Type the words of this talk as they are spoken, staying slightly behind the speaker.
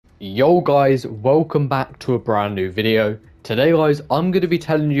Yo guys, welcome back to a brand new video. Today guys, I'm going to be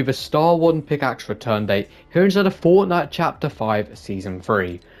telling you the Star 1 Pickaxe return date here inside of Fortnite Chapter 5 Season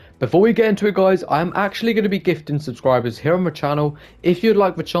 3. Before we get into it guys, I am actually going to be gifting subscribers here on my channel. If you'd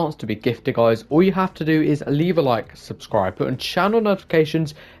like the chance to be gifted guys, all you have to do is leave a like, subscribe, put on channel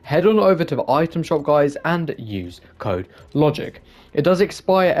notifications, head on over to the item shop guys and use code LOGIC. It does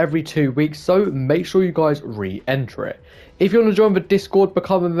expire every 2 weeks, so make sure you guys re-enter it. If you want to join the Discord,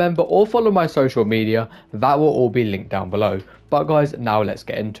 become a member or follow my social media, that will all be linked down below. But guys, now let's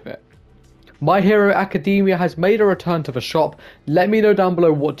get into it. My Hero Academia has made a return to the shop. Let me know down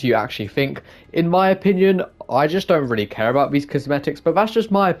below what do you actually think. In my opinion, I just don't really care about these cosmetics, but that's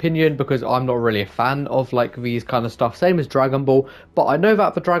just my opinion because I'm not really a fan of like these kind of stuff. Same as Dragon Ball, but I know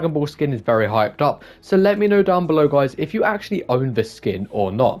that the Dragon Ball skin is very hyped up. So let me know down below guys if you actually own this skin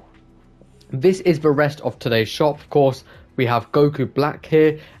or not. This is the rest of today's shop. Of course, we have Goku Black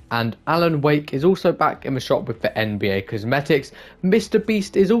here, and Alan Wake is also back in the shop with the NBA cosmetics. Mr.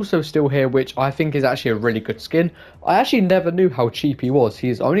 Beast is also still here, which I think is actually a really good skin. I actually never knew how cheap he was. He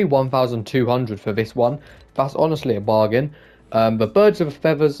is only 1,200 for this one. That's honestly a bargain. The Birds of a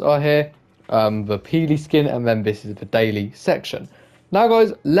Feathers are here, the Peely skin, and then this is the daily section. Now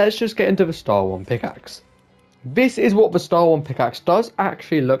guys, let's just get into the Star 1 Pickaxe. This is what the Star 1 Pickaxe does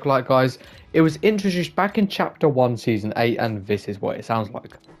actually look like guys. It was introduced back in Chapter 1 Season 8 and this is what it sounds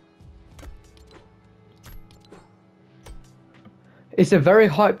like. It's a very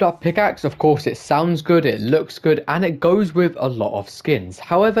hyped up pickaxe. Of course it sounds good, it looks good, and it goes with a lot of skins.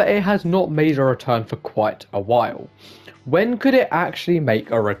 However, it has not made a return for quite a while. When could it actually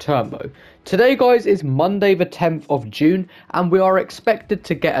make a return though? Today guys is Monday the 10th of June and we are expected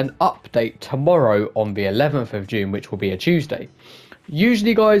to get an update tomorrow on the 11th of June, which will be a Tuesday.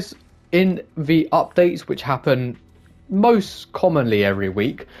 Usually guys, in the updates which happen most commonly every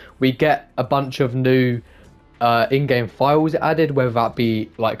week, we get a bunch of new in-game files added, whether that be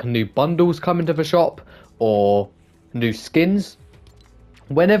like new bundles coming to the shop or new skins.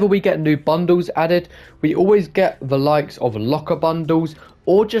 Whenever we get new bundles added, we always get the likes of locker bundles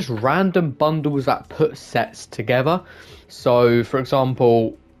or just random bundles that put sets together. So for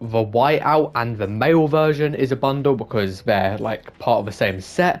example, the whiteout and the male version is a bundle because they're like part of the same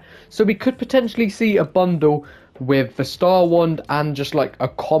set. So we could potentially see a bundle with the Star Wand and just like a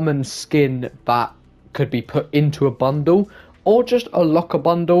common skin that could be put into a bundle, or just a locker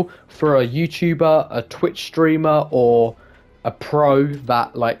bundle for a YouTuber, a Twitch streamer, or a pro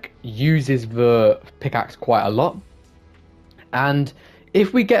that like uses the pickaxe quite a lot. And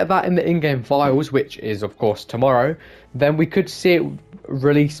if we get that in the in-game files, which is of course tomorrow, then we could see it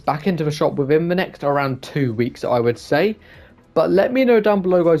released back into the shop within the next around 2 weeks, I would say. But let me know down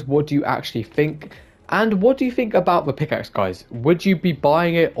below guys, what do you actually think? And what do you think about the pickaxe guys? Would you be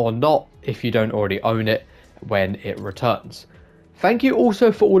buying it or not if you don't already own it when it returns? Thank you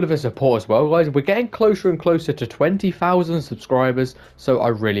also for all of the support as well guys. We're getting closer and closer to 20,000 subscribers, so I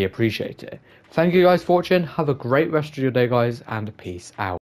really appreciate it. Thank you guys for watching. Have a great rest of your day guys, and peace out.